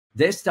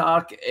This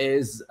talk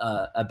is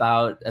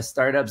about a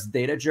startup's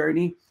data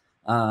journey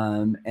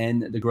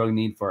and the growing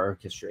need for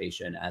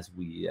orchestration as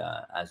we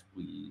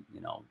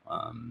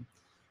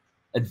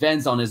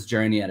advance on this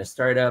journey at a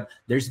startup.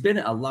 There's been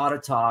a lot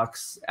of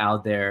talks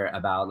out there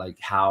about like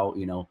how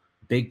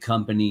big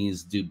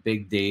companies do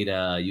big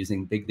data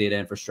using big data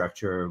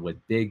infrastructure with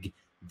big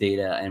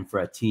data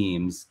infra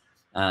teams.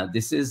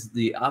 This is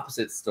the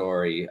opposite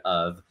story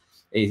of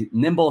a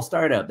nimble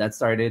startup that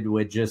started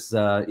with just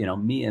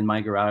me in my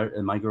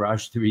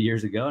garage 3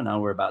 years ago. Now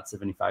we're about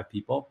 75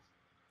 people.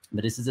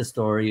 But this is a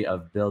story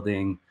of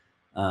building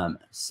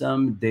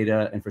some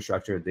data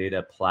infrastructure,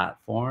 data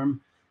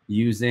platform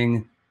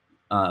using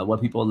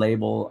what people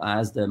label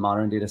as the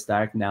modern data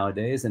stack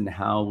nowadays, and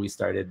how we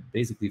started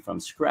basically from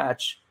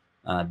scratch,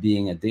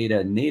 being a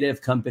data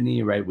native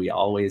company, right? We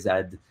always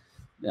had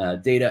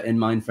data in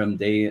mind from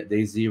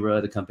day zero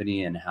of the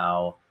company, and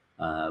how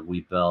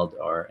we build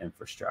our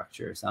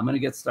infrastructure. So I'm going to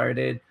get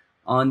started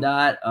on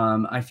that.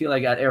 I feel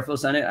like at Airflow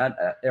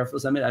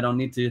Summit, I don't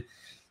need to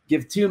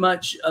give too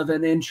much of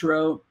an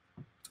intro,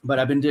 but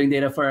I've been doing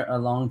data for a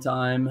long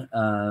time.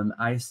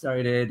 I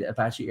started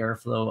Apache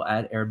Airflow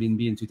at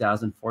Airbnb in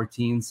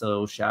 2014.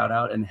 So shout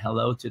out and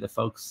hello to the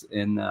folks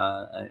in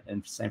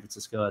San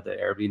Francisco at the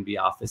Airbnb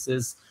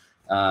offices.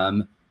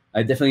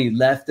 I definitely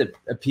left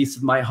a piece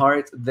of my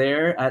heart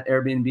there at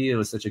Airbnb. It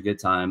was such a good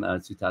time,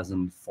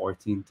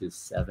 2014 to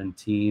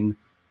 17.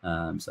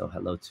 So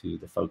hello to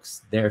the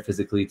folks there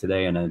physically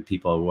today, and then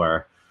people who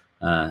are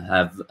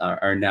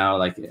now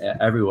like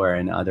everywhere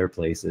in other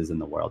places in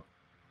the world.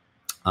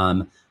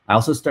 I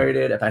also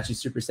started Apache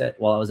Superset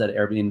while I was at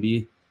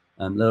Airbnb.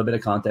 A little bit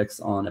of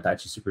context on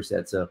Apache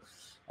Superset. So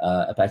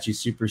Apache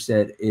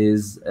Superset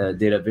is a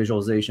data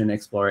visualization,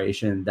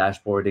 exploration,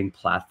 dashboarding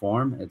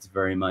platform. It's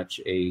very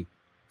much a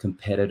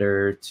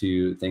competitor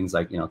to things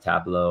like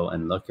Tableau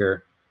and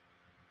Looker.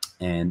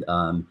 And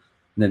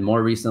then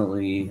more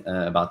recently,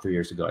 about 3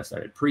 years ago, I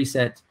started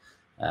Preset,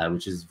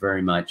 which is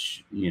very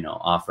much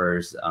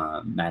offers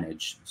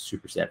managed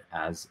Superset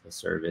as a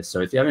service.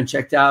 So if you haven't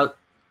checked out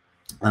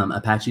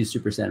Apache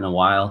Superset in a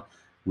while,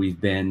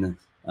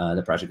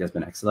 the project has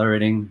been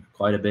accelerating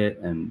quite a bit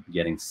and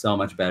getting so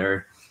much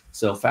better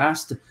so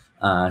fast.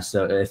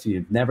 So if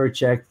you've never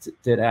checked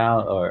it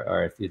out,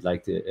 or if you'd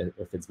like to,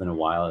 if it's been a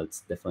while,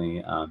 it's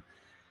definitely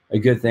a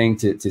good thing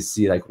to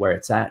see like where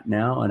it's at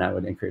now. And I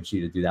would encourage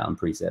you to do that on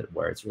Preset,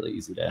 where it's really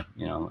easy to,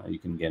 you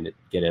can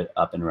get it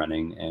up and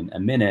running in a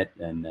minute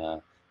and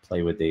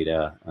play with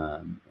data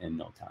in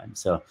no time.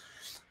 So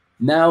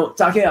now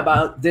talking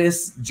about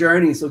this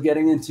journey, so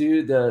getting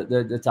into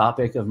the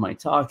topic of my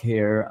talk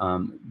here,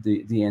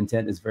 the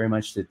intent is very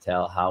much to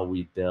tell how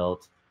we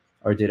built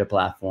our data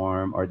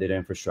platform, our data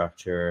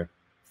infrastructure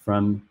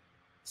from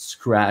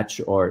scratch,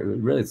 or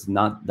really it's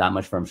not that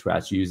much from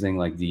scratch, using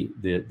like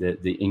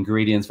the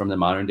ingredients from the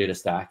modern data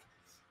stack,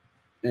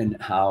 and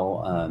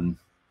how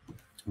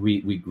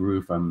we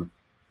grew from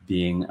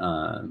being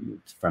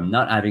from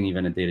not having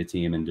even a data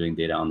team and doing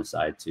data on the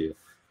side to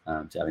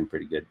having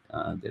pretty good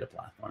data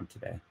platform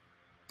today.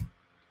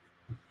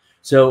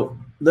 So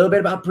a little bit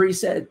about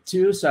Preset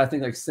too. So I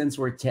think like since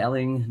we're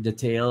telling the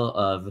tale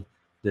of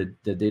the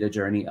data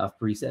journey of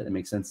Preset, it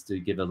makes sense to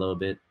give a little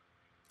bit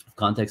of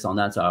context on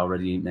that. So I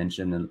already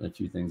mentioned a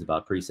few things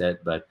about Preset,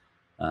 but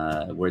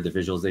we're the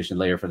visualization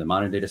layer for the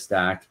modern data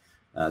stack.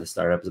 The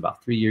startup is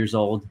about 3 years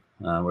old.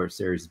 We're a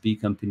Series B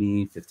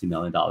company, $50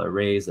 million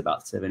raise,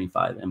 about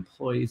 75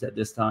 employees at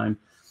this time.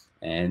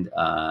 And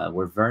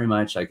we're very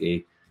much like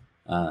a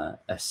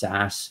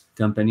SaaS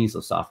company,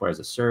 so software as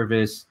a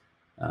service,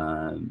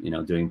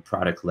 doing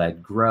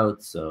product-led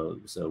growth. So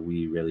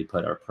we really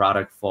put our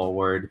product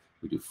forward.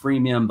 We do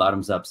freemium,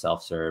 bottoms up,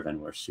 self-serve,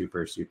 and we're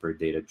super, super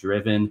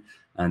data-driven.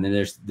 And then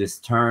there's this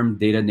term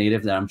data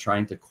native that I'm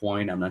trying to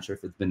coin. I'm not sure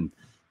if it's been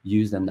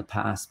used in the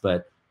past,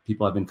 but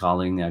people have been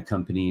calling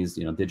companies,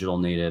 digital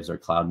natives or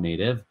cloud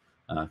native.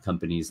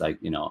 Companies like,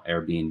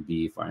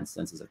 Airbnb, for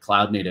instance, is a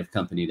cloud native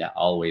company that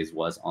always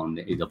was on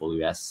the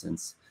AWS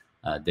since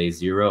day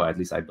zero. At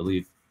least I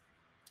believe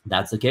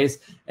that's the case.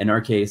 In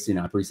our case,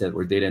 Preset,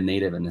 we're data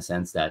native in the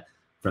sense that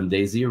from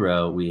day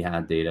zero, we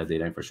had data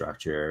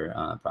infrastructure,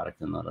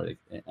 product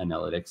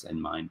analytics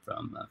in mind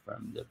from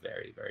the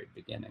very, very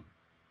beginning.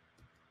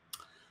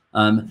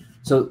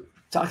 So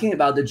talking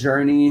about the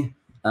journey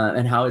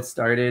and how it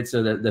started.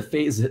 So the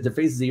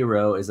phase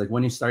zero is like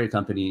when you start a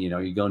company,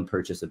 you go and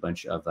purchase a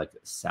bunch of like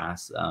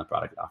SaaS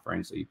product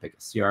offerings. So you pick a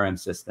CRM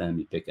system,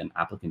 you pick an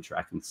applicant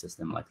tracking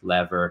system like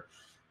Lever,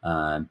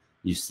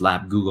 you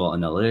slap Google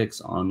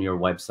Analytics on your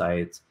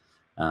website,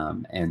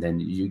 and then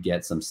you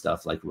get some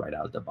stuff like right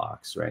out of the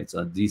box, right?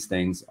 So these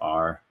things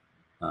are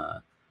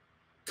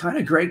kind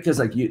of great because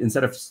like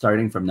instead of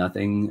starting from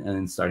nothing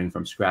and starting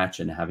from scratch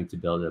and having to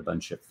build a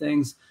bunch of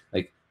things,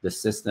 like the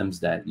systems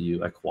that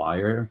you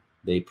acquire,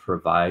 they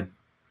provide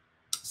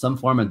some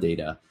form of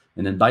data.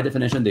 And then by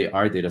definition, they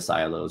are data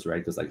silos, right?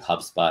 Because like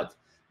HubSpot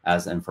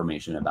has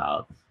information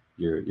about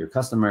your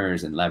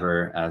customers, and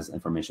Lever has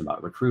information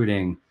about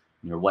recruiting.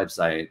 your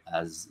website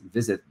as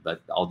visit,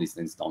 but all these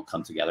things don't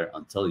come together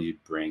until you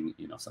bring,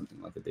 you know, something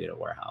like a data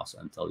warehouse,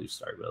 until you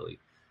start really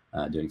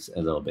doing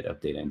a little bit of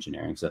data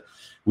engineering. So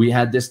we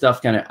had this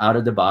stuff kind of out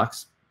of the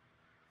box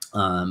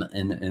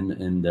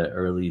in the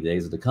early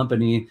days of the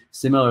company.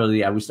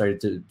 Similarly, as we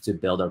started to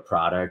build our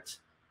product,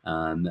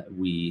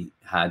 we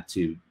had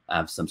to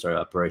have some sort of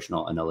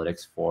operational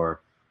analytics for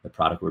the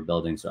product we're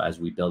building. So as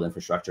we build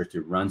infrastructure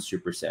to run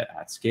Superset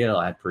at scale,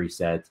 at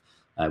preset,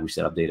 we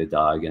set up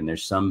Datadog, and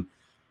there's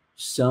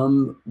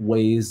some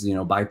ways, you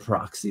know, by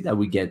proxy that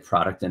we get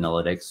product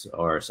analytics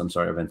or some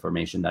sort of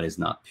information that is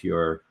not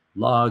pure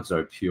logs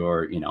or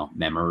pure, you know,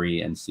 memory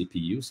and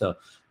CPU. So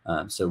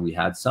so we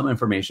had some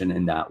information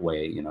in that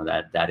way, you know,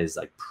 that is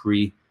like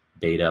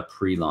pre-beta,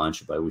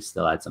 pre-launch, but we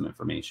still had some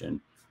information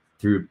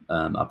through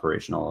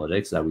operational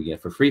analytics that we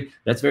get for free.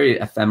 That's very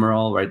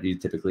ephemeral, right? You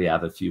typically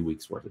have a few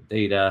weeks worth of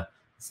data.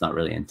 It's not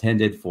really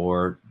intended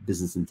for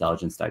business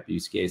intelligence type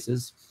use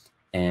cases,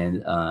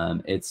 and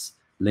it's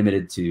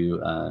limited to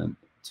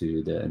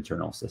the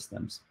internal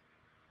systems.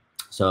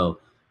 So,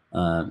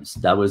 so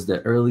that was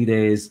the early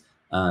days.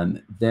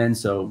 Then,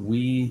 so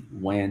we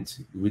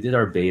did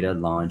our beta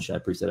launch, I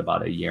preset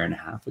about 1.5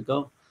 years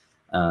ago.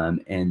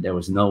 And there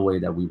was no way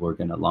that we were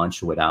going to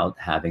launch without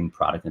having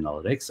product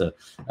analytics. So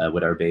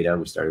with our beta,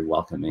 we started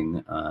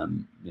welcoming,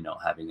 you know,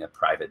 having a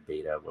private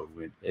beta where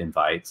we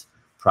invite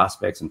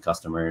prospects and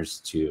customers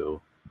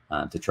to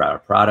try our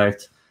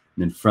product.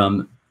 And then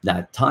from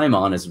that time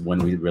on is when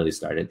we really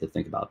started to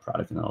think about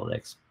product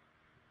analytics.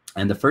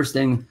 And the first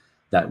thing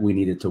that we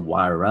needed to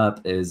wire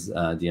up is the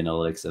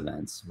analytics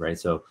events, right?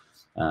 So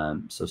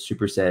so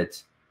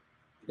Superset,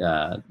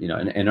 you know,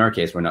 in our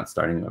case, we're not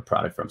starting a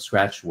product from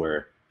scratch.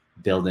 We're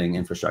building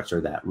infrastructure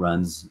that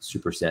runs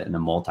Superset in a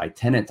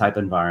multi-tenant type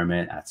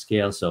environment at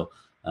scale. So,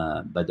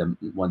 but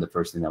one of the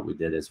first things that we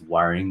did is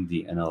wiring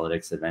the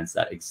analytics events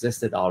that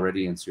existed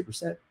already in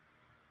Superset.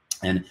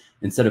 And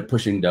instead of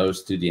pushing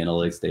those to the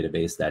analytics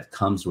database that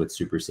comes with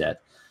Superset,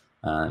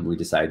 we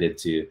decided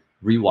to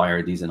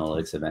rewire these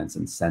analytics events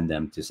and send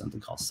them to something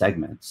called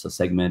Segment. So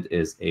Segment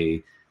is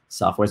a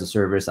software as a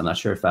service. I'm not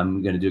sure if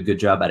I'm going to do a good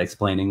job at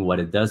explaining what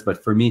it does,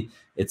 but for me,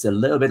 it's a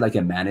little bit like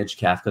a managed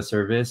Kafka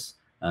service.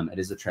 It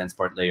is a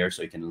transport layer,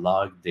 so you can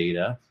log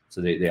data. So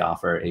they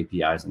offer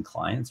APIs and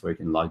clients where you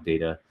can log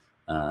data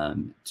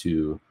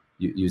to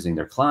using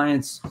their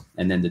clients,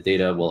 and then the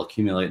data will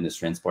accumulate in this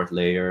transport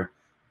layer,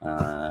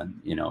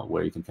 you know,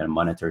 where you can kind of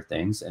monitor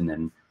things, and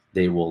then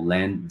they will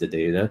land the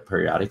data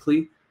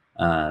periodically.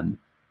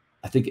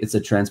 I think it's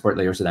a transport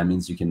layer, so that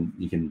means you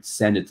can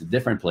send it to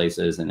different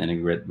places and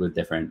integrate with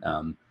different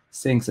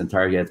syncs and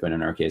targets. But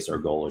in our case, our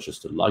goal is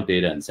just to log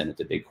data and send it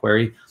to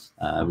BigQuery,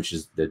 which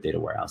is the data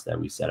warehouse that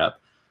we set up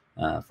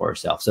for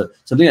ourselves. So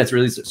something that's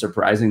really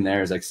surprising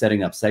there is like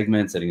setting up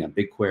Segment, setting up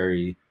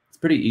BigQuery. It's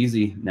pretty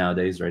easy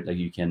nowadays, right? Like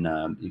you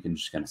can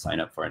just kind of sign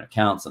up for an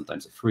account,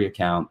 sometimes a free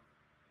account,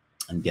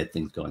 and get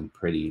things going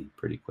pretty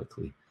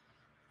quickly.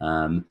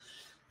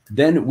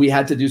 Then we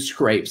had to do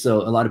scrapes.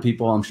 So a lot of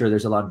people, I'm sure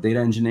there's a lot of data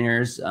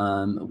engineers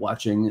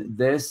watching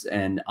this,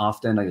 and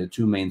often like the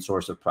two main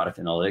source of product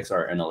analytics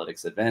are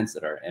analytics events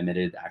that are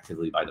emitted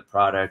actively by the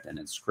product, and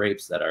then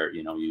scrapes that are,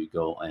 you know, you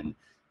go and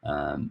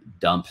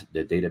dump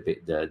the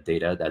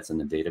data that's in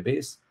the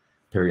database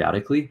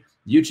periodically.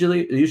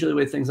 Usually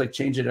with things like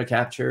change data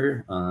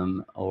capture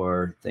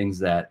or things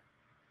that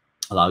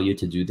allow you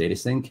to do data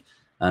sync.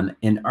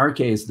 In our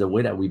case, the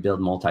way that we build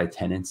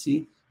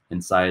multi-tenancy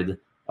inside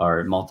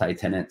our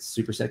multi-tenant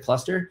Superset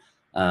cluster,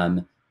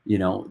 you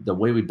know, the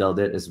way we build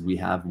it is we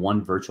have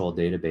one virtual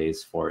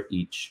database for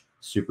each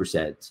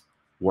Superset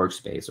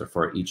workspace, or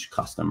for each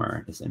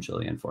customer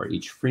essentially, and for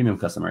each freemium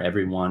customer,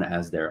 everyone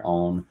has their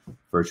own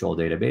virtual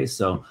database.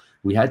 So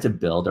we had to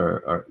build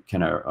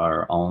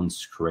our own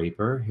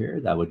scraper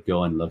here that would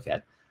go and look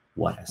at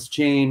what has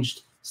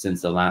changed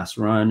since the last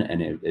run,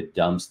 and it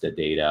dumps the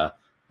data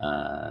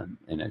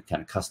in a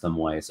kind of custom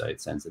way, so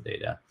it sends the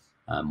data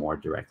more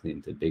directly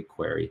into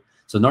BigQuery.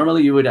 So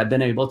normally you would have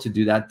been able to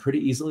do that pretty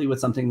easily with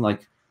something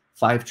like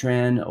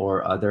Fivetran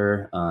or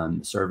other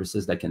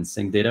services that can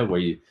sync data, where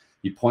you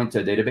point to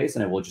a database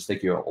and it will just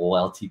take your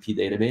OLTP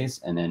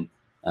database and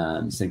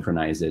then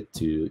synchronize it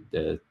to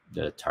the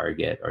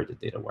target or the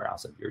data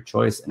warehouse of your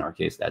choice. In our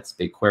case, that's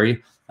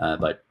BigQuery,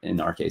 but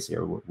in our case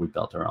here, we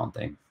built our own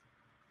thing.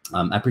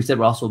 At Preset,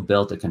 we also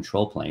built a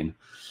control plane.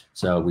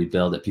 So we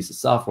build a piece of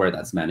software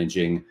that's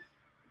managing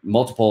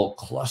multiple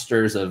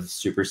clusters of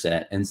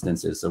Superset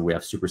instances. So we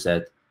have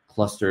Superset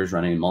clusters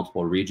running in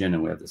multiple regions,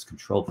 and we have this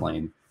control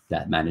plane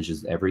that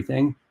manages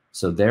everything.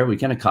 So there we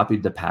kind of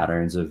copied the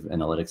patterns of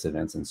analytics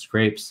events and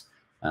scrapes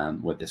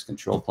with this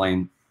control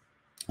plane.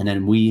 And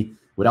then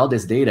with all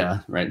this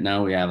data, right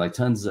now we have like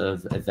tons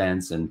of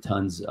events and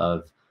tons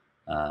of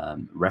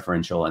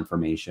referential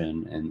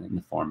information in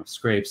the form of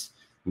scrapes.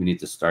 We need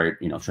to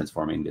start, you know,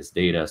 transforming this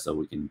data so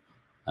we can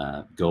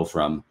go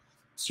from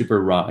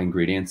super raw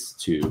ingredients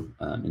to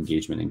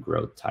engagement and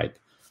growth type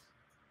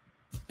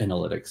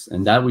analytics.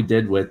 And that we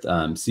did with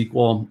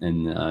SQL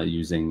and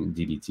using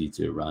DBT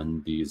to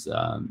run these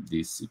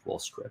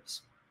SQL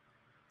scripts.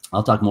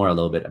 I'll talk more a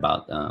little bit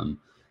about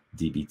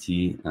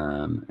DBT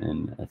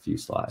in a few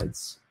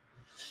slides.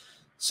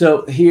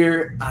 So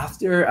here,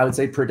 after I would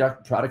say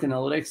product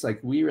analytics, like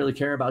we really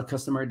care about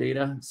customer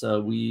data. So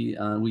we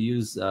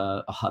use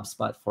a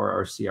HubSpot for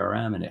our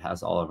CRM, and it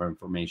has all of our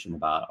information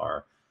about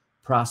our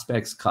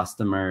prospects,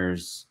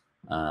 customers,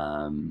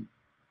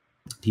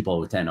 people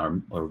who attend our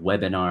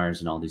webinars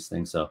and all these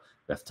things. So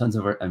we have tons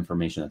of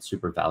information that's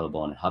super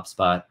valuable in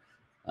HubSpot.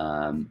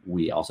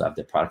 We also have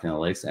the product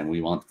analytics, and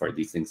we want for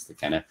these things to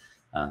kind of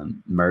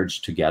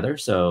merge together.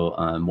 So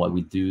what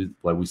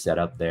we set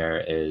up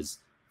there is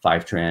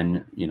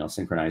Fivetran,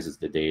 synchronizes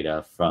the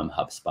data from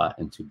HubSpot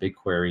into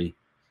BigQuery,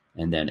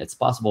 and then it's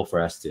possible for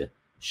us to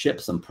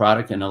ship some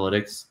product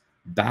analytics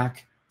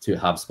back to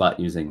HubSpot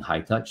using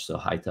Hightouch. So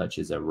Hightouch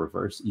is a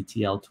reverse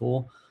ETL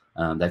tool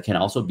that can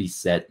also be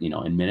set,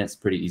 in minutes.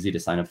 Pretty easy to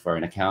sign up for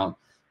an account.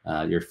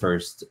 Your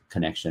first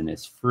connection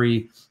is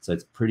free, so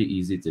it's pretty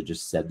easy to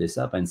just set this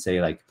up and say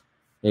like,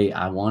 hey,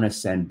 I want to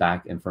send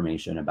back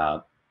information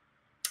about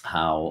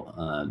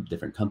how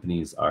different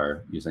companies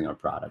are using our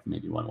product.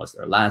 Maybe what's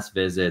their last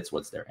visits,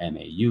 what's their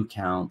MAU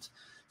count.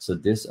 So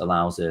this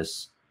allows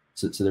us,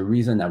 so the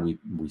reason that we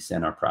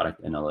send our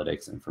product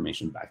analytics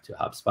information back to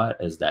HubSpot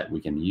is that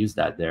we can use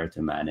that there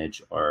to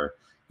manage our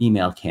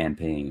email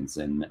campaigns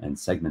and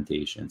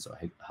segmentation. So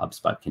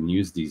HubSpot can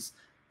use these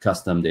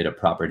custom data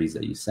properties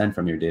that you send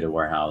from your data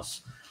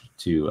warehouse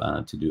to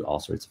do all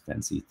sorts of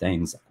fancy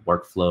things, like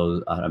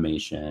workflow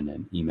automation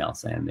and email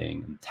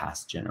sending and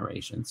task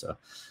generation. So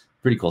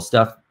pretty cool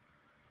stuff.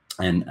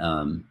 And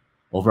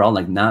overall,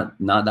 like not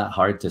that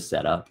hard to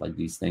set up. Like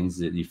these things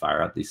that you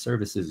fire up these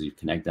services, you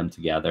connect them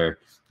together,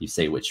 you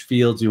say which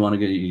fields you want to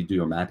go, you do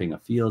your mapping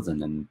of fields,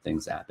 and then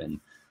things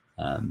happen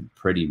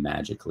pretty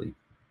magically.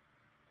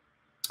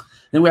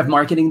 Then we have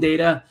marketing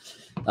data.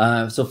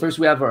 So first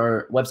we have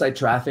our website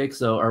traffic.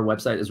 So our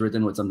website is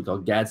written with something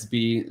called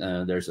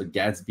Gatsby. There's a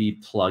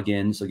Gatsby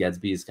plugin. So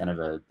Gatsby is kind of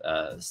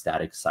a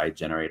static site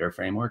generator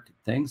framework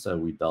thing. So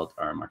we built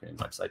our marketing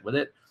website with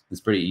it. It's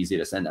pretty easy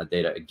to send that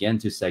data again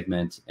to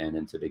Segment and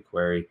into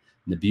BigQuery.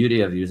 And the beauty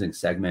of using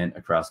Segment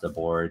across the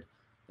board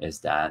is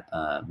that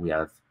we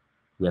have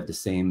the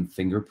same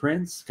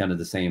fingerprints, kind of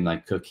the same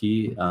like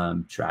cookie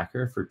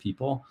tracker for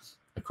people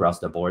across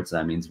the board. So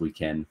that means we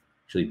can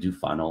actually do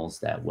funnels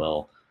that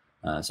will,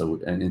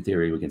 so in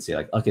theory, we can say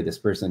like, okay, this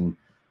person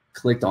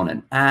clicked on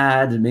an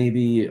ad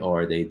maybe,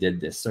 or they did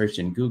this search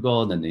in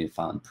Google, then they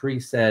found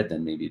preset,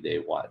 then maybe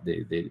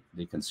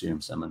they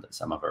consume some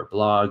of our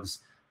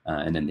blogs,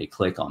 and then they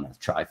click on a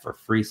try for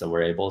free. So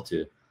we're able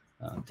to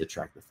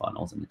track the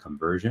funnels and the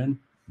conversion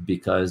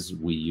because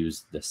we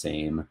use the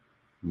same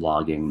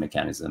logging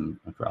mechanism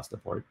across the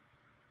board.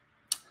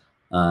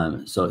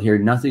 So here,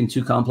 nothing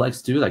too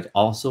complex too, like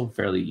also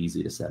fairly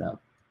easy to set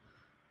up.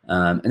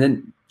 And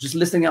then just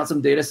listing out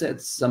some data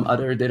sets, some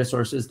other data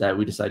sources that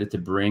we decided to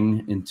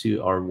bring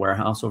into our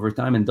warehouse over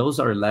time. And those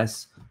are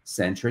less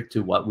centric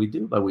to what we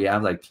do, but we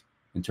have like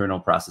internal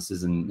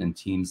processes and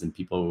teams and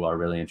people who are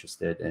really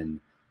interested in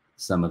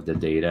some of the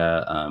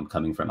data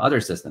coming from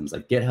other systems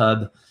like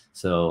GitHub.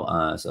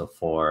 So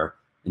for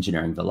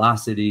engineering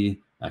velocity,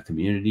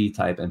 community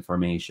type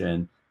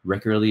information.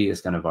 Recurly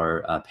is kind of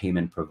our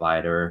payment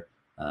provider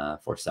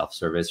for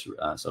self-service.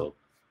 So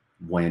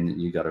when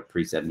you got a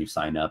preset and you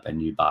sign up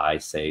and you buy,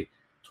 say,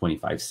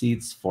 25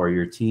 seats for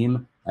your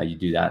team, you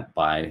do that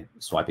by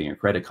swiping your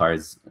credit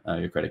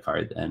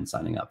card and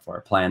signing up for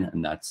a plan,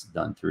 and that's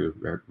done through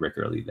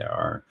Recurly. There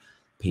are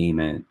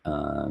payment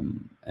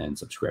and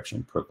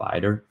subscription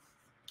provider.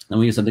 And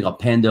we use something called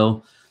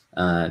Pendo.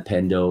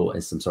 Pendo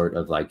is some sort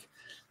of like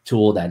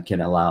tool that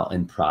can allow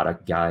in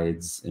product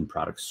guides, in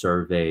product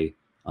survey,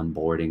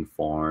 onboarding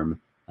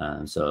form.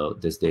 So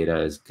this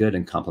data is good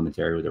and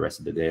complementary with the rest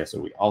of the data. So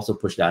we also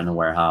push that in the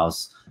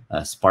warehouse.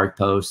 Spark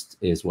Post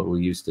is what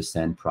we use to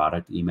send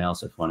product emails.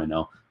 So if you want to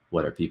know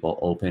whether people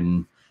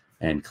open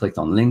and clicked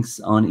on links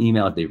on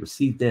email, if they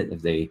received it,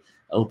 if they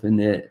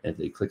opened it, if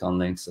they click on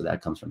links. So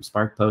that comes from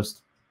Spark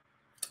Post.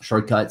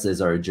 Shortcuts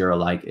is our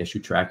Jira-like issue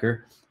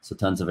tracker. So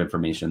tons of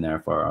information there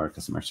for our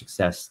customer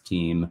success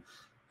team.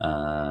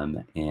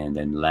 And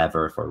then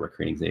Lever for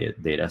recruiting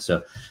data.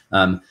 So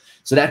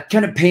so that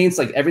kind of paints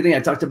like everything I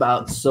talked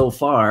about so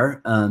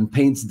far,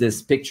 paints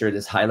this picture,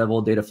 this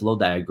high-level data flow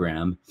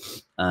diagram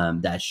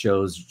that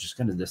shows just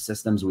kind of the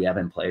systems we have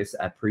in place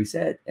at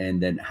Preset,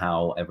 and then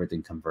how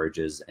everything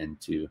converges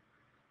into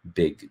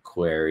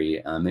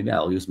BigQuery. Maybe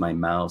I'll use my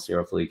mouse here.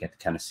 Hopefully you can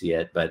kind of see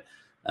it. But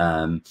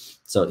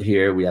so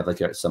here we have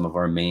like some of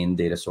our main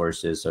data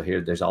sources. So here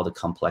there's all the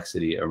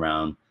complexity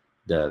around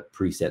the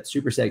preset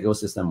superset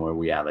ecosystem, where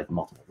we have like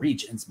multiple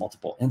regions,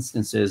 multiple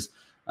instances.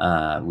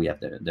 We have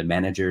the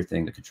manager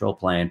thing, the control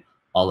plane,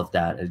 all of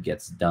that, it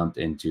gets dumped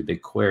into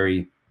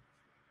BigQuery.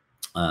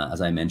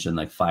 As I mentioned,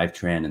 like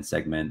Fivetran and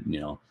Segment,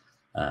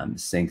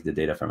 sync the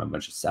data from a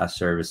bunch of SaaS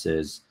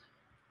services,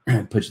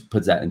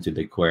 puts that into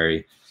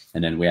BigQuery.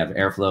 And then we have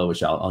Airflow,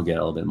 which I'll get a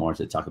little bit more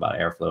to talk about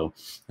Airflow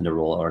and the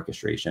role of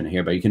orchestration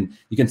here. But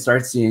you can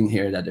start seeing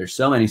here that there's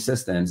so many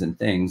systems and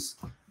things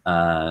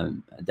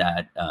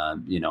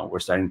you know, we're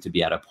starting to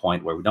be at a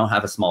point where we don't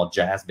have a small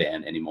jazz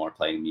band anymore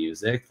playing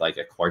music like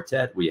a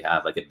quartet. We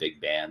have like a big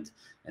band,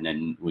 and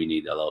then we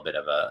need a little bit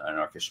of an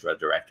orchestra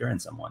director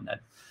and someone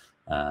that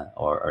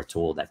or a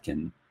tool that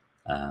can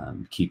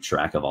keep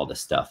track of all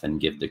this stuff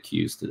and give the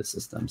cues to the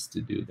systems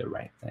to do the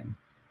right thing.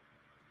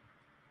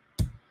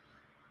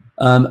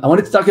 I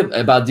wanted to talk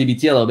about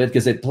DBT a little bit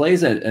because it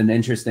plays an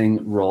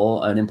interesting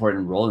role, an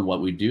important role in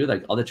what we do.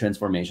 Like all the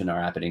transformation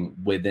are happening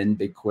within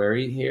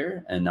BigQuery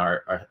here and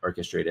are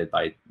orchestrated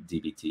by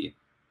DBT.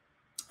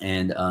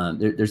 And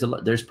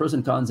there's pros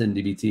and cons in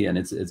DBT, and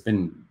it's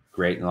been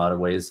great in a lot of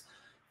ways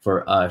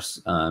for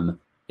us.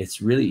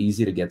 It's really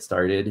easy to get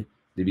started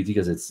DBT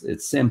because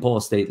it's simple,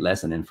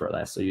 stateless, and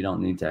infraless. So you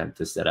don't need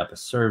to set up a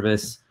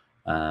service.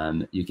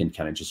 You can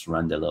kind of just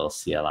run the little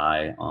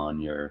CLI on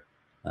your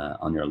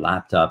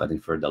laptop. I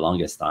think for the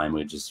longest time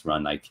we just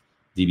run like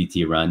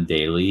DBT run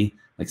daily.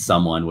 Like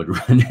someone would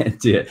run it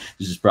to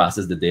just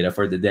process the data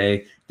for the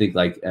day. I think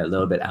like a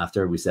little bit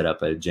after we set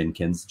up a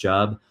Jenkins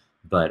job,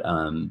 but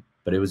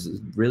it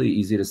was really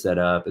easy to set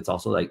up. It's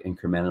also like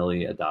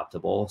incrementally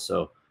adoptable,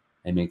 so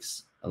it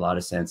makes a lot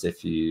of sense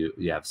if you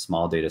have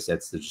small data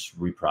sets to just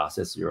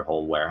reprocess your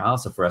whole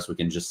warehouse. So for us, we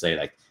can just say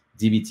like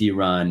DBT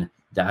run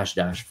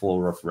 --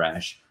 full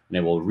refresh, and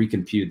it will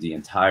recompute the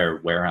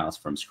entire warehouse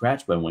from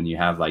scratch. But when you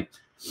have like,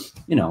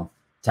 you know,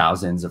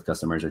 thousands of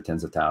customers or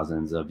tens of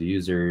thousands of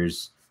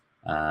users,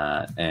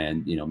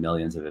 and you know,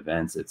 millions of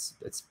events,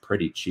 it's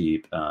pretty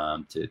cheap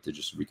to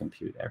just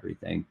recompute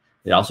everything.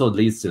 It also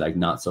leads to like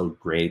not so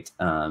great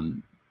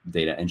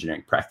data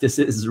engineering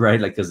practices, right?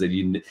 Like because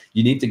you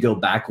need to go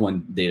back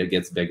when data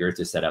gets bigger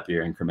to set up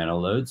your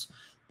incremental loads.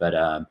 But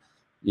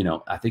you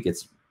know, I think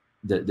it's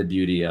the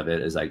beauty of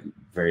it is like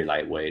very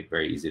lightweight,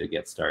 very easy to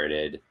get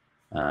started,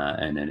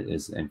 and it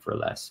is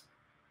infraless.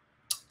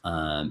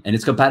 And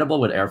it's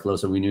compatible with Airflow.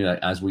 So we knew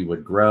that as we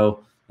would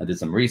grow, I did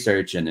some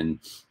research, and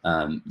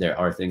then there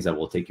are things that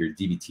will take your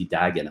DBT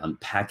DAG and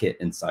unpack it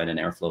inside an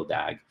Airflow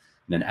DAG.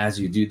 And then as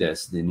you do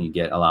this, then you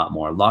get a lot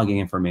more logging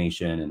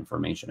information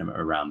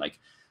around like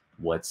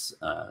what's,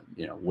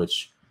 you know,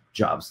 which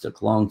jobs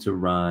took long to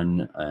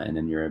run. And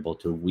then you're able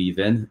to weave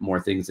in more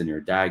things in your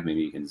DAG.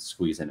 Maybe you can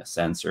squeeze in a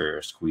sensor,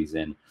 or squeeze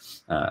in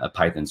a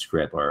Python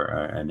script or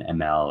an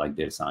ML, like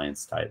data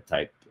science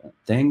type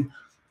thing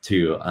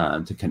to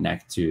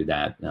connect to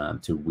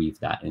that, to weave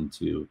that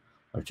into,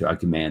 or to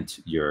augment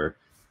your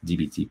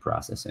DBT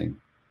processing.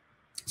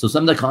 So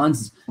some of the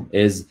cons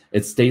is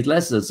it's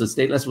stateless. So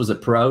stateless was a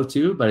pro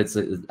too, but it's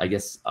I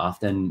guess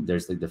often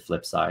there's like the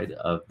flip side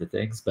of the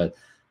things. But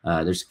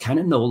there's kind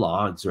of no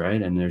logs, right?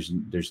 And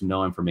there's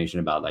no information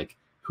about like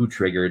who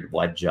triggered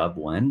what job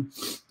when.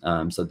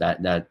 So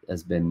that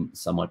has been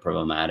somewhat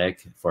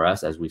problematic for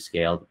us as we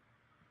scaled.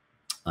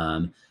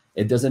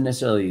 It doesn't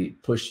necessarily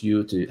push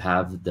you to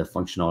have the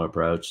functional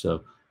approach.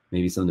 So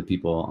maybe some of the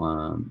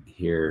people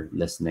here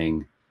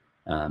listening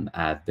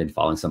have been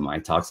following some of my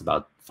talks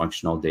about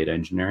functional data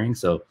engineering.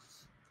 So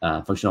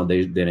functional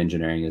data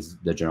engineering is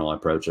the general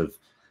approach of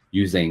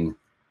using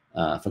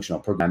functional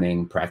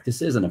programming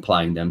practices and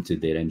applying them to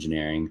data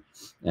engineering.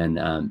 And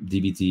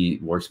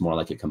DBT works more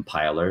like a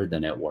compiler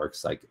than it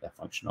works like a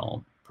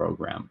functional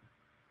program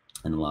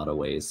in a lot of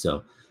ways.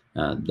 So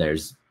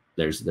there's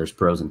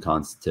pros and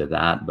cons to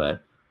that.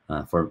 But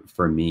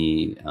for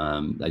me,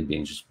 like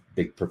being just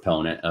big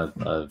proponent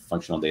of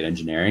functional data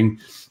engineering,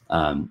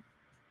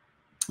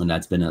 and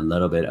that's been a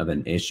little bit of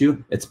an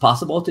issue. It's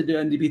possible to do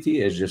in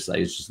DBT. It's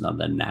just not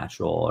the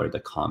natural or the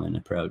common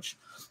approach.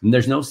 And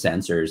there's no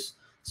sensors.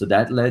 So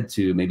that led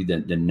to maybe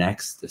the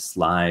next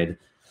slide.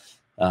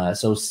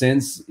 So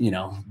since, you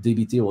know,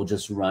 DBT will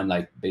just run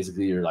like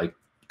basically you're like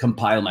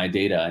compile my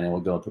data and it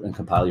will go and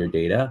compile your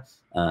data.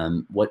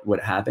 What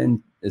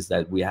happened is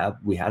that we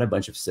had a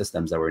bunch of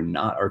systems that were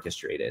not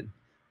orchestrated,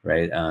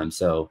 right?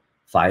 So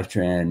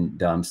Fivetran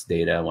dumps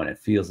data when it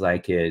feels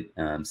like it.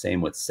 Same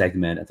with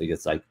Segment. I think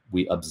it's like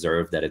we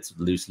observe that it's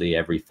loosely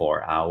every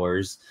 4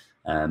 hours.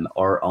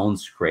 Our own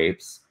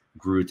scrapes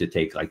grew to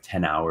take like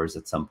 10 hours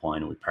at some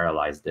point, and we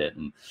parallelized it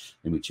and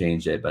we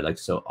changed it. But like,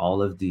 so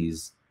all of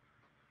these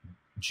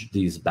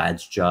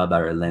batch jobs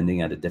are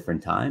landing at a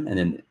different time. And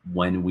then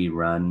when we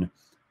run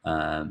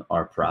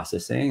our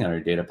processing, our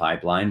data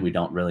pipeline, we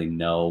don't really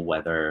know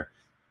whether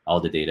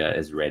all the data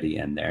is ready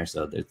in there.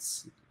 So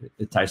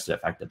it ties to the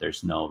fact that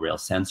there's no real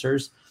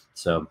sensors.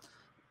 So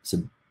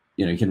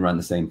you know, you can run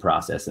the same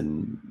process,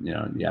 and you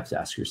know, you have to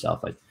ask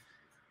yourself like,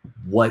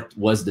 what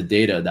was the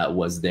data that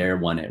was there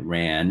when it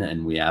ran?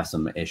 And we have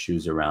some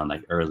issues around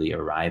like early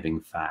arriving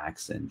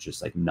facts and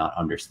just like not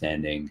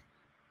understanding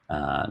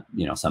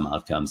you know, some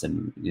outcomes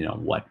and, you know,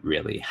 what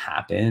really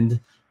happened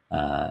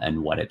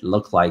and what it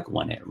looked like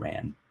when it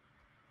ran.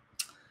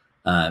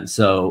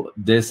 So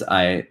this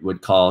I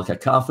would call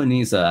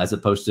cacophony. So as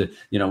opposed to,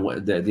 you know,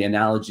 the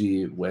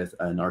analogy with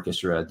an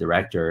orchestra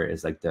director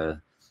is like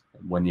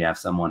when you have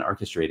someone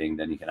orchestrating,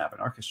 then you can have an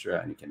orchestra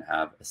and you can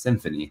have a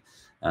symphony.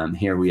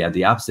 Here we have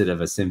the opposite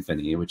of a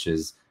symphony, which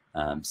is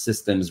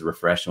systems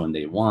refresh when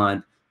they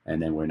want,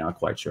 and then we're not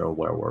quite sure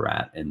where we're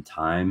at in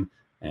time.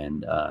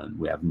 and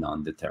we have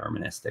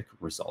non-deterministic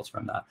results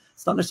from that.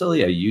 It's not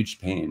necessarily a huge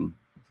pain,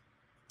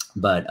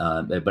 but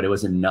it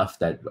was enough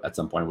that at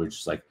some point we're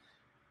just like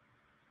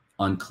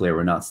unclear.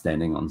 We're not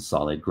standing on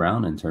solid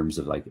ground in terms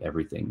of like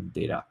everything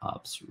data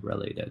ops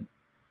related.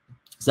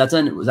 So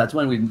that's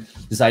when we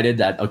decided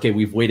that, okay,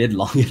 we've waited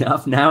long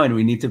enough now, and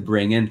we need to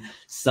bring in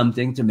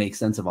something to make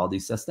sense of all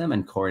these systems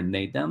and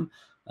coordinate them.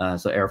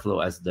 So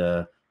Airflow as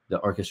the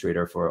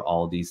orchestrator for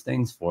all these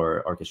things,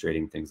 for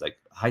orchestrating things like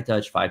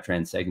Hightouch,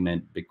 Fivetran,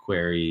 Segment,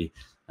 BigQuery,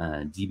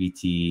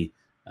 DBT,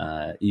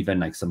 even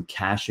like some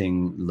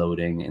caching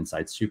loading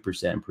inside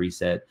Superset and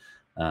Preset.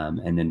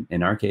 And then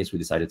in our case, we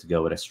decided to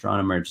go with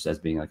Astronomer just as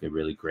being like a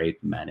really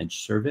great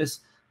managed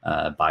service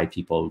by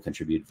people who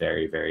contribute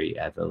very, very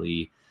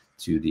heavily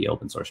to the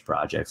open source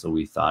project. So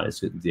we thought it's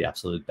the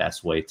absolute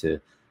best way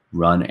to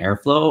run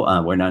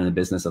Airflow. We're not in the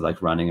business of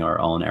like running our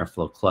own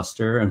Airflow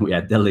cluster, and we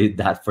had deleted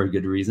that for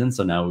good reason.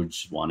 So now we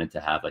just wanted to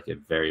have like a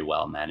very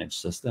well managed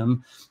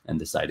system, and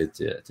decided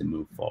to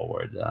move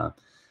forward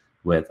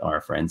with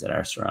our friends at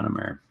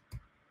Astronomer.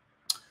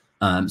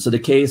 So the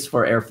case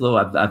for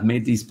Airflow, I've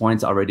made these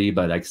points already,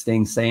 but like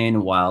staying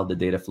sane while the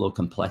data flow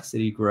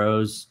complexity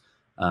grows.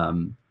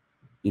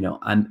 You know,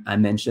 I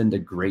mentioned the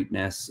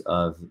greatness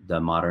of the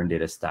modern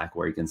data stack,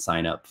 where you can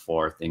sign up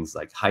for things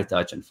like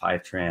Hightouch and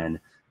Fivetran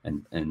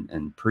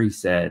and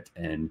Preset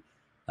and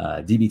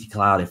DBT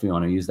Cloud if you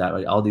want to use that.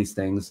 Like, all these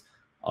things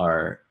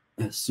are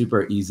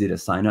super easy to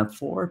sign up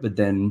for, but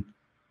then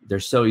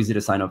they're so easy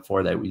to sign up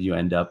for that you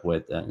end up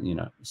with you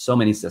know, so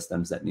many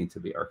systems that need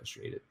to be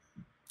orchestrated.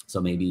 So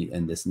maybe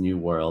in this new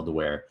world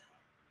where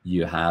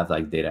you have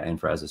like data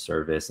infra as a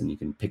service and you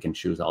can pick and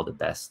choose all the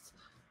best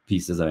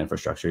pieces of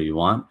infrastructure you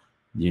want,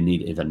 you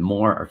need even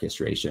more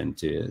orchestration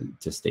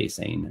to stay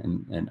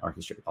sane and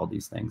orchestrate all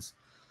these things.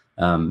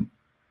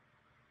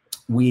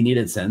 We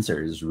needed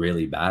sensors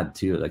really bad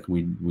too. Like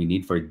we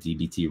need for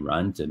DBT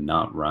run to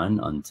not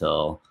run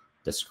until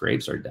the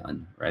scrapes are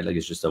done, right? Like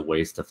it's just a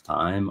waste of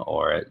time.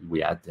 Or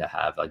we had to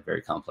have like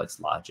very complex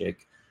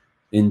logic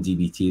in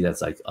DBT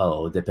that's like,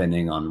 oh,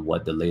 depending on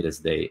what the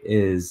latest day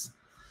is,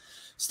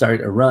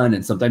 start a run,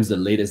 and sometimes the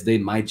latest day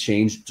might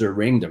change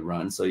during the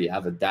run. So you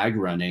have a DAG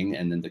running,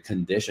 and then the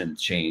condition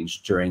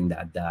change during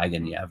that DAG,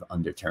 and you have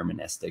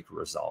undeterministic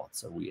results.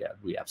 So we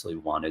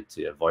absolutely wanted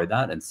to avoid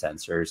that. And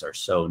sensors are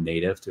so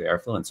native to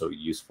Airflow and so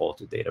useful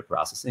to data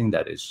processing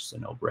that it's just a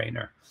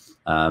no-brainer.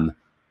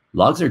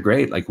 Logs are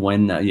great. Like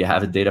when you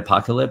have a data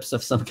apocalypse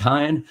of some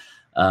kind,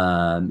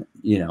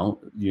 you know,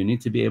 you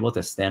need to be able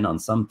to stand on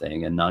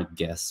something and not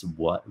guess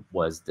what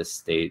was the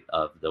state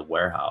of the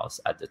warehouse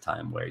at the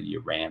time where you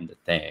ran the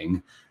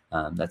thing.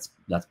 That's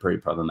pretty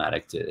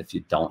problematic to, if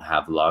you don't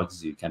have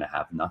logs, you kind of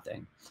have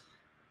nothing.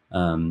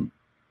 And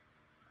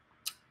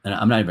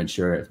I'm not even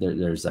sure if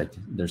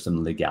there's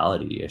some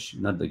legality issue,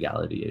 not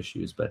legality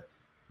issues, but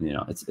you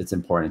know, it's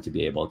important to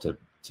be able to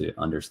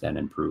understand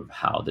and prove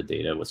how the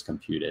data was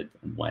computed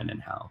and when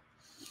and how.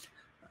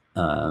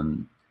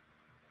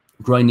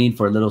 Growing need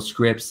for little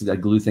scripts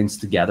that glue things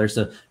together.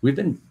 So we've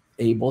been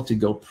able to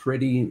go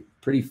pretty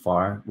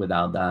far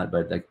without that,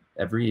 but like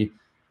every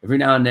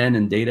now and then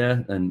in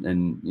data,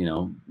 and you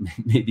know,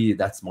 maybe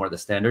that's more the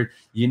standard,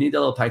 you need a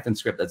little Python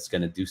script that's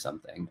going to do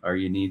something, or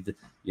you need,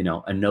 you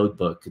know, a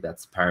notebook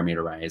that's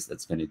parameterized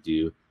that's going to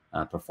do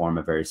perform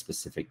a very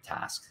specific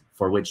task,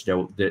 for which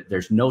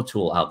there's no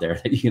tool out there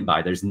that you can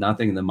buy. There's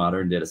nothing in the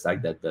modern data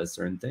stack that does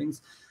certain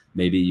things.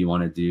 Maybe you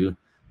want to do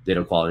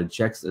data quality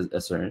checks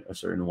a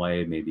certain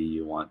way. Maybe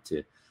you want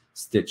to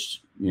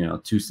stitch, you know,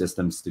 two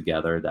systems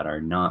together that are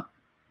not,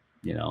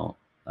 you know,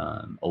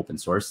 open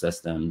source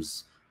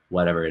systems.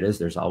 Whatever it is,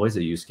 there's always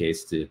a use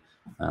case to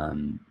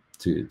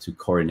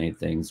coordinate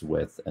things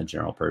with a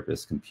general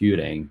purpose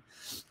computing.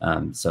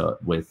 So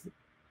with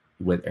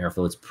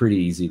Airflow, it's pretty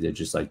easy to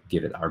just like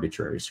give it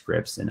arbitrary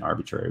scripts and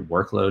arbitrary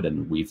workload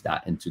and weave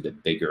that into the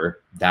bigger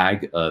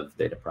DAG of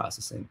data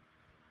processing.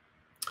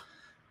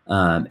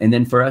 And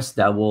then for us,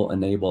 that will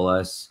enable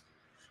us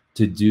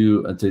to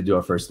do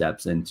our first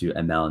steps into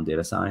ML and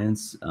data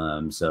science.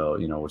 So,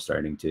 you know, we're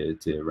starting to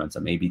run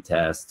some A/B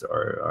tests,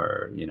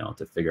 or you know,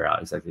 to figure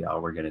out exactly how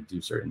we're going to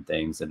do certain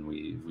things, and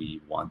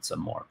we want some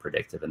more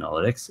predictive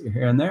analytics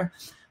here and there.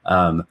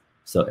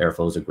 So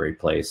Airflow is a great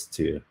place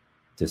to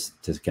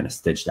kind of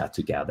stitch that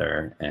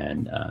together,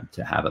 and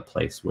to have a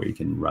place where you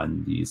can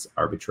run these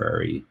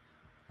arbitrary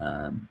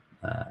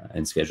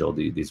and schedule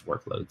these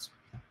workloads.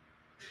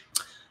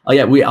 Oh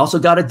yeah, we also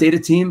got a data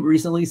team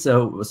recently.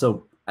 So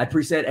at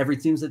Preset, every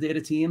team's a data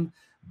team,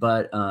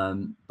 but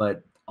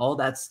all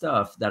that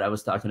stuff that I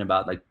was talking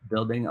about, like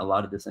building a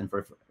lot of this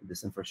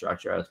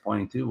infrastructure I was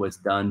pointing to, was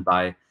done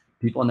by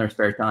people in their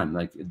spare time.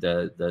 Like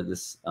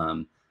this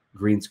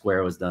green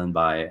square was done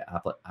by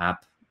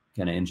app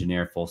kind of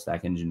engineer, full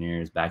stack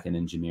engineers, backend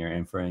engineer,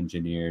 infra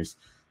engineers,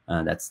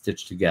 that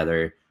stitched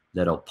together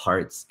little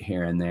parts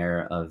here and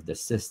there of the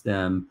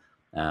system.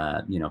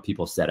 You know,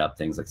 people set up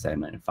things like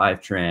Segment and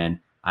Fivetran.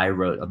 I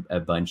wrote a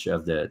bunch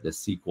of the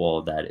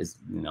SQL that is,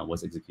 you know,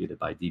 was executed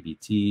by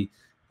DBT.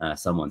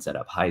 Someone set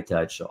up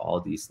Hightouch. So all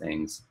these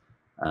things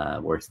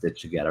were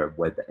stitched together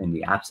in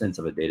the absence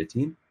of a data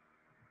team.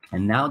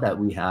 And now that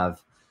we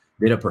have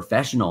data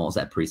professionals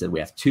at Preset, we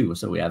have two.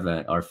 So we have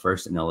our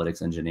first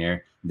analytics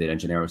engineer, data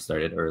engineer, who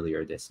started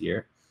earlier this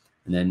year.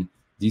 And then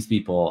these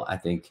people, I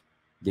think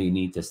they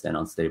need to stand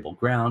on stable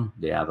ground.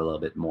 They have a little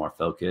bit more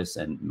focus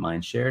and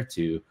mind share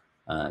to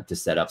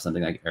set up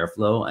something like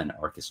Airflow and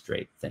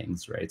orchestrate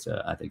things, right? So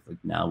I think like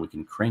now we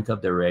can crank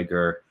up the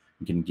rigor.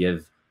 We can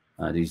give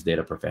these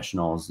data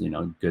professionals,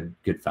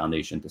 good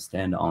foundation to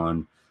stand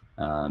on.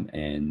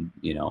 And,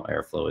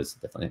 Airflow is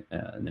definitely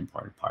an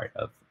important part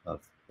of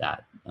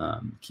that,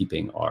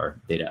 keeping our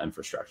data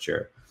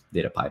infrastructure,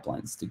 data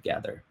pipelines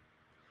together.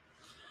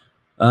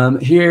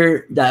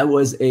 Here, that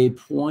was a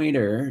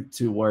pointer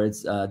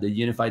towards the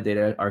Unified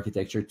Data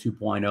Architecture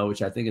 2.0,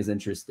 which I think is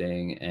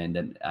interesting. And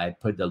then I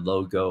put the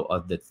logo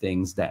of the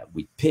things that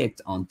we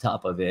picked on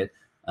top of it.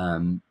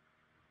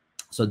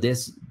 So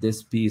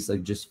this piece,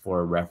 like just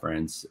for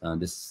reference,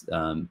 this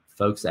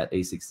folks at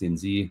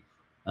A16Z,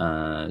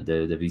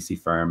 the VC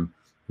firm,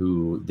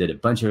 who did a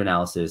bunch of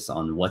analysis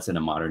on what's in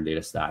a modern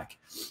data stack,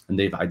 and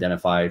they've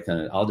identified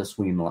kind of all the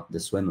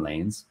swim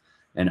lanes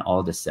and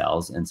all the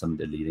cells and some of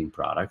the leading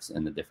products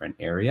in the different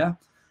area.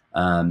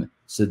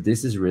 So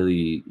this is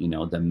really,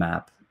 the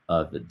map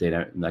of the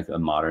data, like a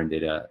modern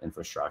data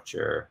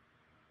infrastructure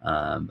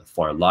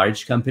for a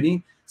large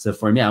company. So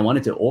for me, I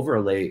wanted to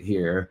overlay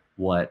here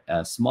what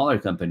a smaller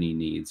company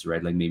needs,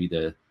 right? Like maybe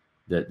the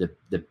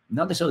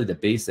not necessarily the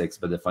basics,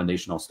 but the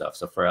foundational stuff.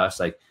 So for us,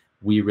 like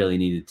we really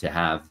needed to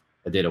have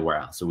a data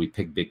warehouse. So we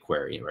picked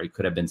BigQuery, right?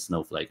 Could have been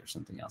Snowflake or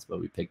something else,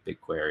 but we picked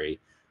BigQuery.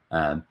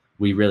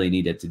 We really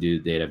needed to do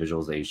data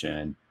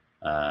visualization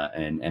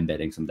and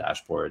embedding some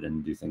dashboard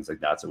and do things like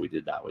that. So we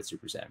did that with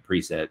Superset and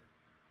Preset.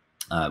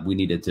 We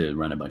needed to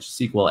run a bunch of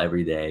SQL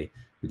every day.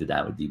 We did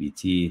that with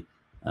DBT.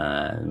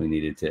 We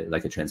needed to,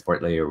 like a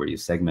transport layer where you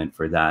segment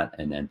for that.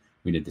 And then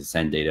we needed to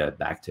send data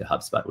back to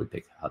HubSpot. We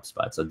picked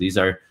HubSpot. So these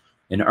are,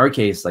 in our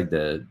case, like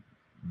the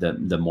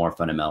more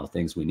fundamental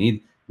things we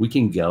need. We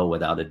can go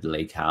without a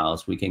lake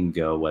house. We can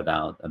go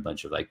without a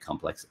bunch of like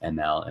complex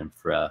ML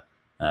infra.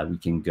 We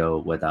can go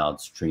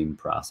without stream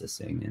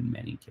processing in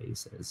many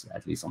cases,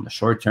 at least on the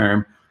short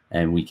term.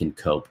 And we can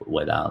cope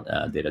without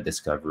data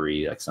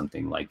discovery, like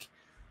something like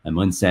a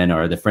Munsen,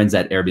 or the friends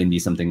at Airbnb,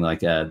 something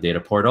like a data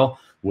portal.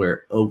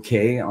 We're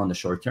okay on the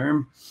short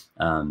term.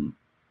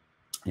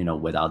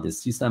 Without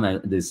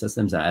these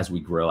systems, as we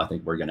grow, I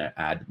think we're going to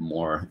add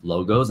more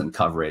logos and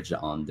coverage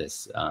on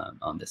this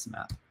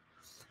map.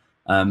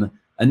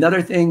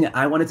 Another thing,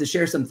 I wanted to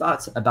share some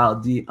thoughts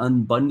about the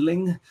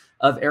unbundling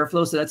of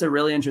Airflow. So that's a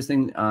really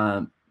interesting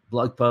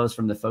blog post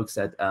from the folks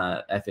at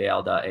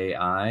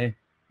FAL.ai,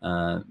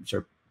 which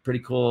are pretty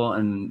cool.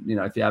 And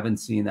if you haven't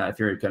seen that, if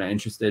you're kind of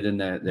interested in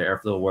the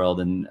Airflow world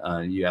and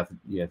you have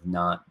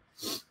not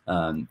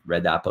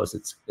read that post,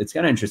 it's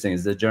kind of interesting.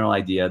 It's the general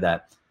idea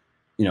that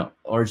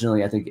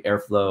originally I think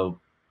Airflow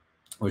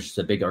was just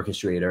a big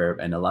orchestrator,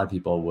 and a lot of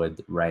people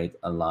would write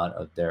a lot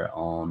of their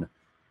own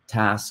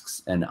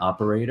tasks and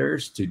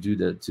operators to do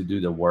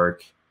the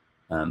work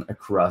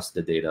across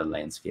the data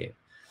landscape.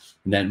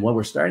 And then what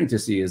we're starting to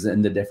see is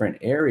in the different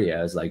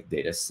areas like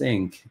data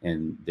sync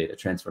and data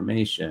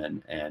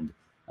transformation and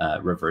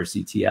reverse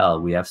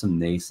ETL, we have some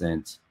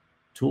nascent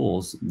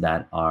tools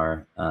that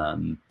are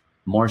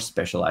more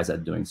specialized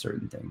at doing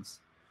certain things,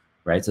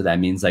 right? So that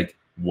means like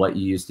what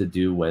you used to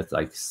do with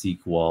like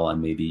SQL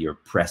and maybe your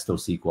Presto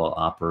SQL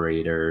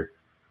operator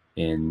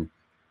in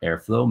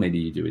Airflow, maybe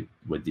you do it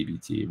with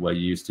DBT. What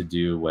you used to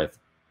do with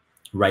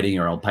writing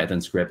your own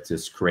Python script to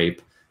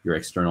scrape your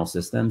external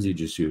systems, you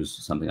just use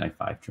something like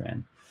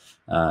Fivetran.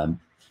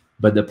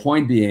 But the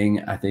point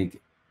being, I think,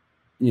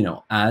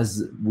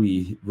 as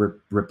we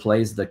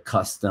replace the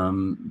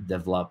custom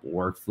developed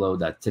workflow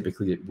that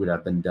typically would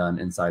have been done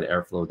inside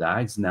Airflow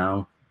DAGs,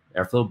 now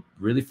Airflow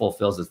really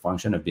fulfills its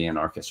function of being an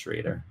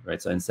orchestrator,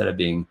 right? So instead of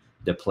being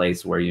the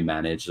place where you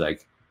manage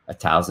like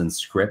 1,000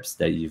 scripts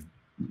that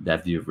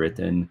you've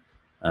written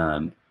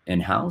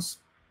in-house,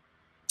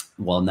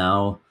 well,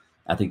 now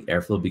I think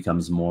Airflow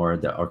becomes more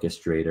the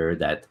orchestrator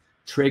that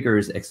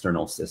triggers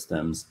external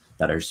systems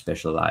that are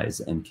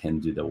specialized and can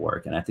do the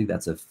work. And I think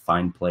that's a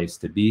fine place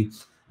to be.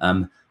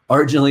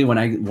 Originally,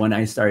 when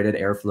I started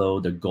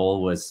Airflow, the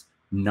goal was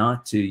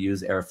not to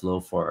use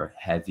Airflow for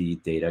heavy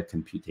data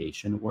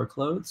computation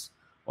workloads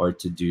or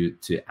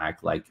to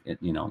act like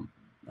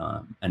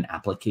an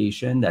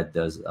application that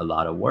does a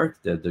lot of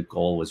work. The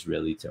goal was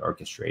really to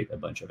orchestrate a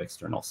bunch of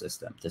external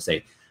systems to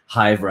say,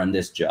 Hive, run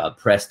this job,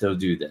 Presto,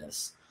 do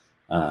this,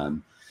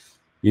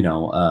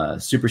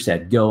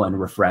 Superset, go and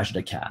refresh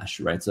the cache,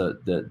 right? So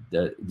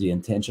the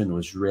intention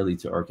was really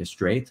to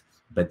orchestrate,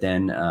 but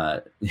then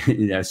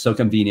it's so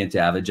convenient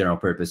to have a general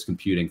purpose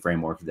computing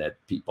framework that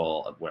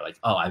people were like,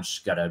 oh, I've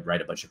just got to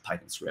write a bunch of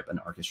Python script and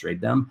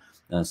orchestrate them.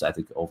 So I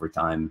think over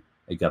time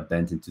it got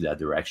bent into that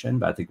direction,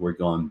 but I think we're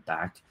going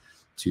back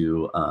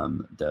to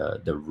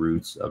the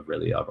roots of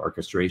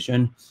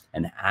orchestration.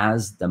 And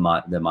as the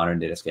modern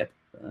data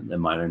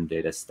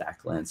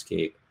stack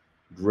landscape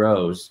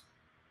grows,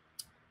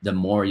 the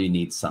more you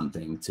need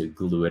something to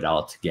glue it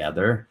all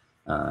together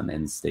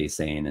and stay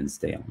sane and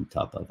stay on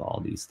top of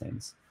all these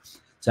things.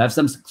 So I have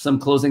some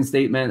closing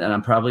statement, and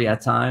I'm probably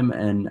at time,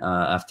 and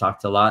I've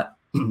talked a lot,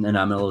 and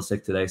I'm a little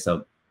sick today.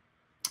 So,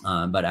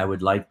 but I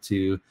would like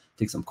to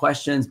take some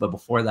questions. But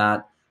before that,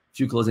 a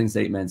few closing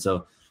statements.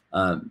 So,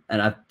 and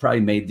I've probably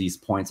made these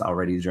points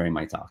already during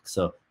my talk.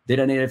 So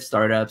data native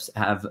startups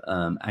have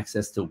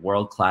access to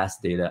world-class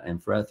data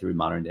infra through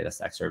modern data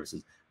stack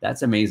services.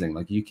 That's amazing.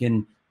 Like you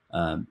can,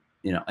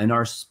 you know, in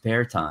our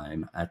spare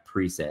time at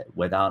Preset,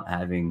 without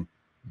having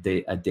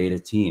a data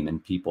team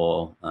and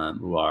people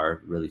who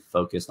are really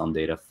focused on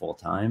data full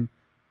time,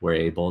 we're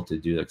able to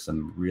do like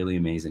some really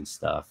amazing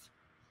stuff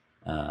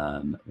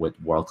with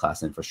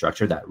world-class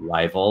infrastructure that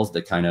rivals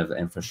the kind of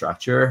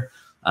infrastructure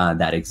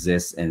that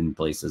exists in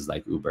places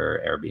like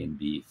Uber,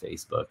 Airbnb,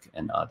 Facebook,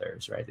 and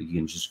others, right? You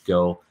can just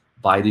go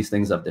buy these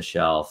things off the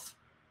shelf,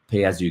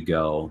 pay as you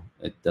go.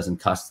 It doesn't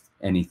cost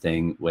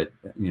anything with,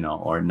 you know,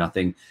 or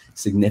nothing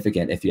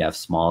significant if you have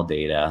small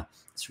data.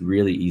 It's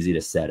really easy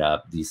to set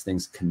up. These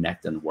things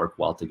connect and work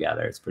well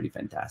together. It's pretty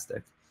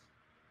fantastic.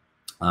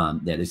 Yeah,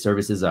 the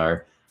services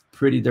are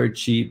pretty dirt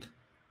cheap.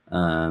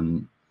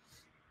 And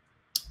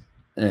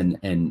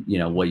you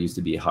know, what used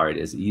to be hard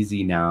is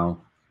easy now.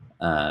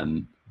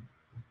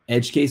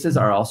 Edge cases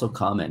are also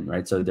common,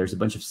 right? So there's a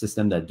bunch of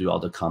systems that do all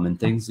the common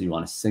things. You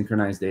want to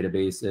synchronize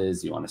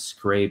databases, you want to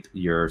scrape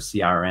your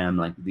CRM.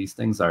 Like these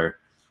things are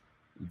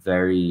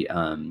very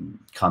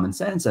common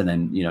sense. And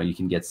then, you know, you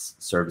can get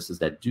services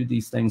that do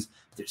these things.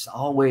 There's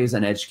always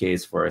an edge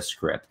case for a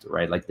script,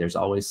 right? Like there's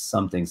always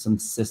something, some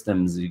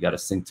systems you got to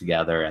sync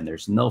together, and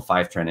there's no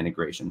Fivetran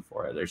integration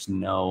for it. There's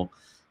no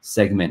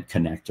segment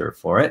connector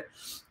for it,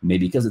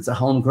 maybe because it's a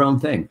homegrown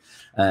thing.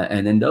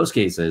 And in those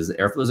cases,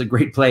 Airflow is a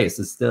great place.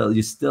 It's still,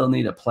 you still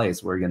need a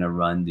place where you're going to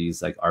run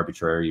these like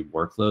arbitrary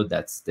workload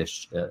that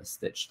stitch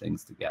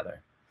things together.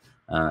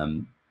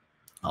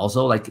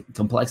 Also, like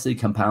complexity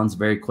compounds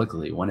very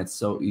quickly when it's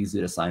so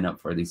easy to sign up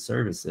for these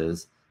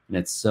services and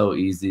it's so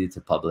easy to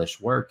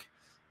publish work.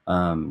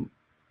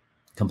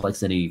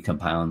 Complexity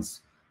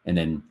compounds, and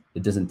then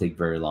it doesn't take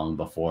very long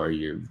before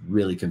you're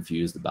really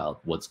confused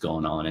about what's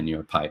going on in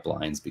your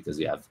pipelines because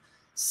you have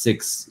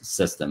 6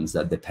 systems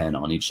that depend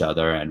on each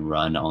other and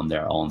run on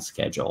their own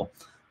schedule.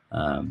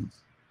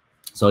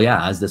 So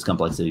yeah, as this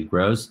complexity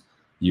grows,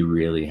 you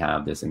really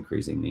have this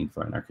increasing need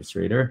for an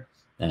orchestrator.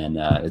 And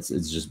it's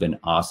just been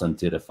awesome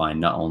to define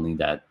not only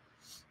that,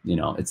 you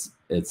know,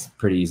 it's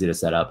pretty easy to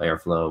set up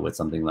Airflow with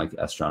something like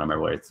Astronomer,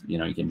 where it's, you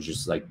know, you can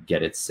just like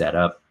get it set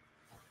up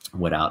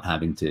without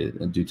having to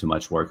do too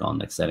much work on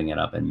like setting it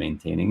up and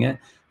maintaining it.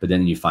 But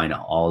then you find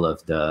all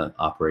of the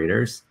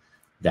operators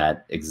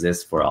that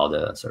exist for all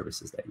the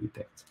services that you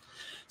picked.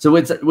 So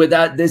with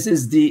that, this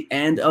is the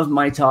end of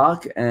my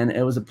talk, and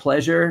it was a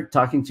pleasure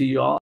talking to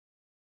you all.